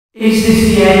Is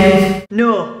this the end?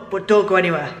 No, but don't go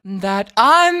anywhere. That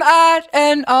I'm at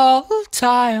an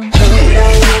all-time.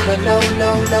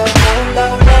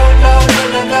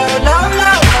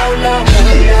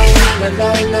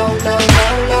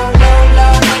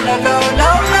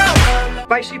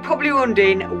 Right, so you're probably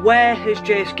wondering, where has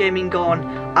Jsgaming gone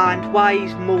and why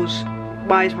is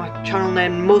my channel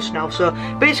named Muzz now? So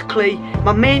basically,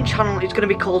 my main channel is going to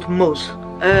be called Muzz.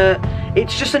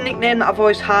 It's just a nickname that I've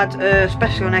always had,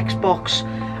 especially on Xbox.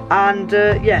 And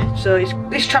yeah, so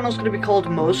this channel's going to be called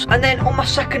Muzz. And then on my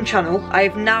second channel, I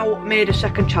have now made a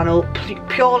second channel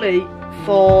purely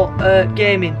for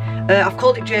gaming. I've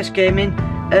called it Jsgaming,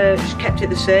 just kept it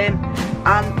the same.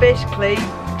 And basically,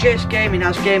 Jsgaming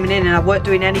has gaming in, and I weren't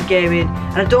doing any gaming,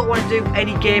 and I don't want to do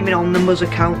any gaming on the Muzz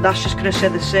account. That's just going to stay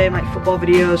the same, like football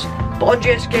videos. But on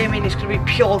Jsgaming, it's going to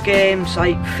be pure games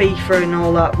like FIFA and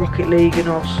all that, Rocket League and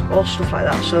all stuff like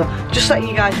that. So just letting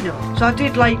you guys know. So I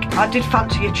did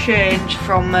fancy a change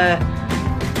from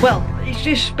well, it's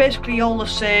just basically all the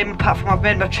same apart from I've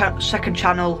made my second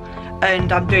channel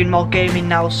and I'm doing more gaming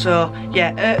now. So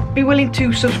yeah, be willing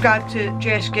to subscribe to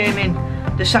Jsgaming,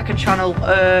 the second channel.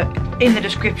 In the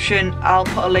description, I'll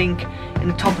put a link in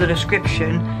the top of the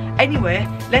description. Anyway,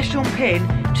 let's jump in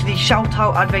to the shout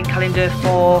out advent calendar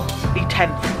for the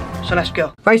 10th. So let's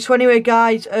go. Right, so anyway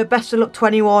guys, best of luck to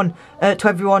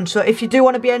everyone. So if you do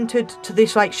want to be entered to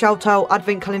this like shout out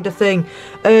advent calendar thing,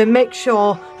 make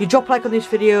sure you drop a like on this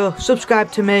video,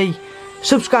 subscribe to me,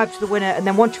 subscribe to the winner, and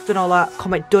then once you've done all that,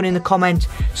 comment done in the comments.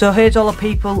 So here's all the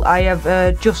people, I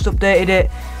have just updated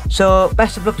it. So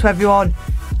best of luck to everyone.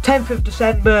 10th of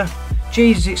December,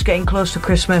 Jesus, it's getting close to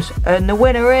Christmas, and the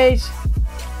winner is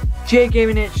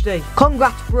Jsgaming HD.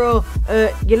 Congrats, bro.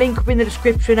 Your link will be in the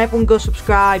description. Everyone go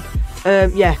subscribe.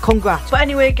 Yeah, congrats. But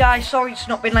anyway guys, sorry it's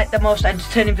not been like the most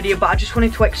entertaining video, but I just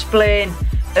wanted to explain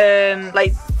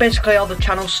like basically all the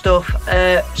channel stuff,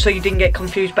 so you didn't get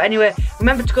confused. But anyway,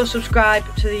 remember to go subscribe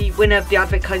to the winner of the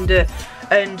advent calendar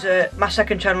and my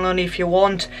second channel only if you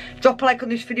want. Drop a like on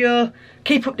this video,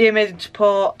 keep up the amazing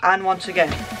support, and once again,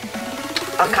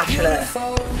 I'll catch you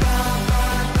later.